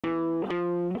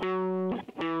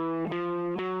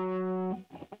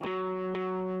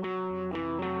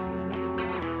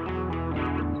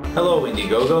Hello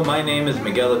Indiegogo, my name is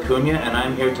Miguel Acuna and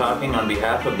I'm here talking on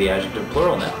behalf of the Adjective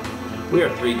Plural Noun. We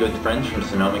are three good friends from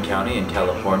Sonoma County in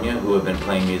California who have been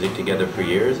playing music together for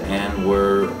years and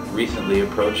were recently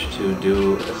approached to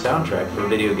do a soundtrack for a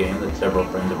video game that several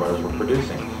friends of ours were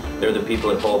producing. They're the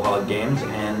people at Whole Hog Games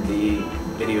and the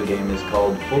video game is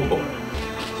called Full Bore.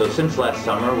 So since last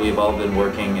summer we've all been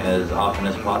working as often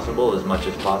as possible, as much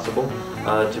as possible,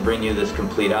 to bring you this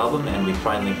complete album, and we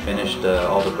finally finished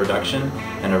all the production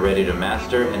and are ready to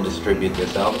master and distribute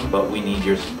this album, but we need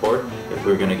your support if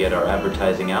we're going to get our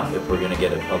advertising out, if we're going to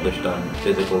get it published on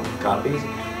physical copies,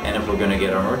 and if we're going to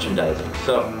get our merchandising.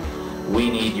 So we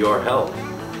need your help.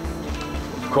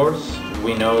 Of course,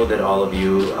 we know that all of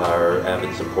you are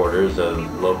avid supporters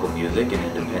of local music and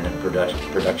independent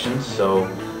productions, so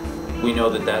we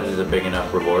know that that is a big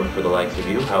enough reward for the likes of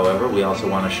you. However, we also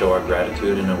want to show our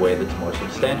gratitude in a way that's more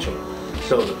substantial.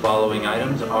 So the following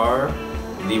items are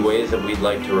the ways that we'd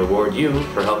like to reward you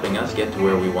for helping us get to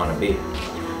where we want to be.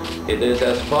 It is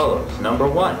as follows. Number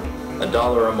one,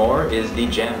 $1 or more is the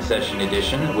Jam Session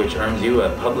Edition, which earns you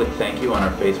a public thank you on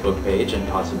our Facebook page and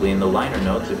possibly in the liner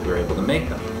notes if we're able to make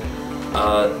them.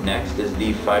 Next is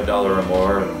the $5 or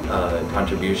more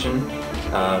contribution.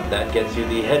 That gets you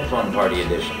the Headphone Party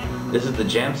Edition. This is the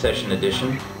Jam Session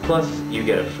Edition, plus you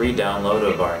get a free download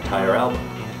of our entire album.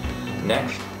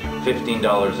 Next,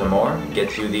 $15 or more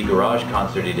gets you the Garage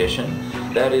Concert Edition.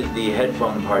 That is the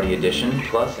Headphone Party Edition,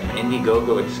 plus an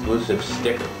Indiegogo exclusive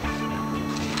sticker.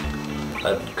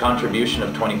 A contribution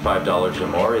of $25 or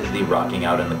more is the Rocking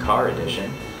Out in the Car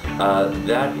Edition.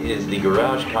 That is the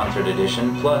Garage Concert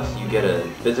Edition, plus you get a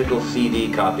physical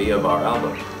CD copy of our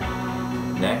album.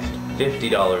 Next,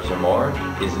 $50 or more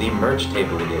is the Merch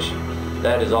Table Edition.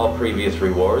 That is all previous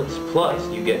rewards, plus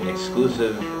you get an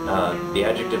exclusive, the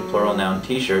Adjective Plural Noun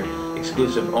t-shirt,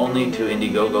 exclusive only to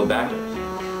Indiegogo backers.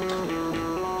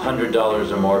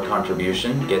 $100 or more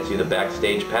contribution gets you the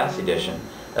Backstage Pass Edition.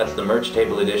 That's the Merch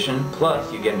Table Edition,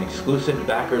 plus you get an exclusive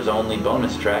backers only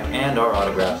bonus track and our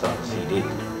autographs on the CD.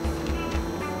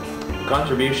 A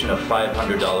contribution of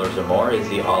 $500 or more is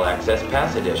the All Access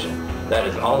Pass Edition. That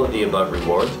is all of the above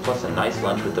rewards, plus a nice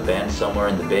lunch with the band somewhere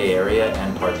in the Bay Area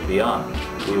and parts beyond.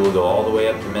 We will go all the way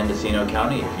up to Mendocino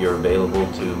County if you're available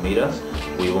to meet us.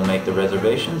 We will make the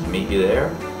reservations, meet you there,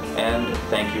 and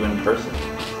thank you in person.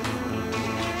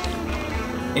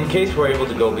 In case we're able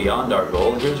to go beyond our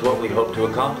goal, here's what we hope to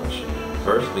accomplish.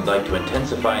 First, we'd like to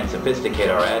intensify and sophisticate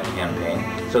our ad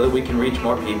campaign so that we can reach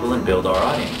more people and build our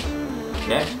audience.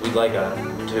 Next, we'd like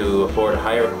to afford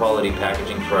higher quality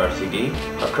packaging for our CD.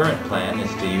 Our current plan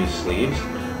is to use sleeves,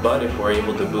 but if we're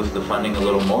able to boost the funding a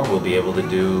little more, we'll be able to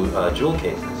do jewel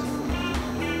cases.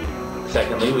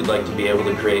 Secondly, we'd like to be able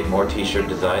to create more t-shirt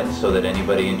designs so that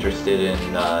anybody interested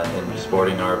in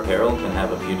sporting our apparel can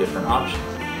have a few different options.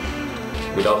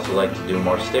 We'd also like to do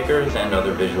more stickers and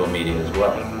other visual media as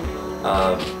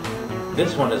well.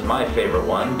 This one is my favorite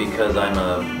one because I'm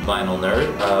a vinyl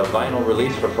nerd. Vinyl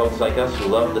release for folks like us who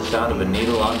love the sound of a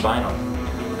needle on vinyl.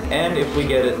 And if we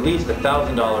get at least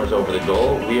 $1,000 over the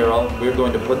goal, we're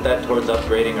going to put that towards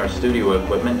upgrading our studio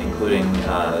equipment, including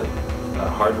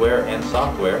hardware and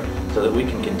software, so that we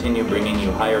can continue bringing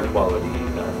you higher quality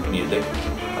music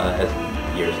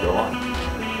as years go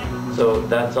on. So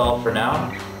that's all for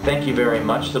now. Thank you very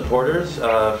much, supporters,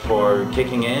 for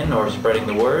kicking in or spreading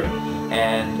the word,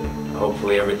 and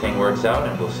hopefully everything works out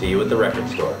and we'll see you at the record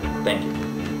store. Thank you.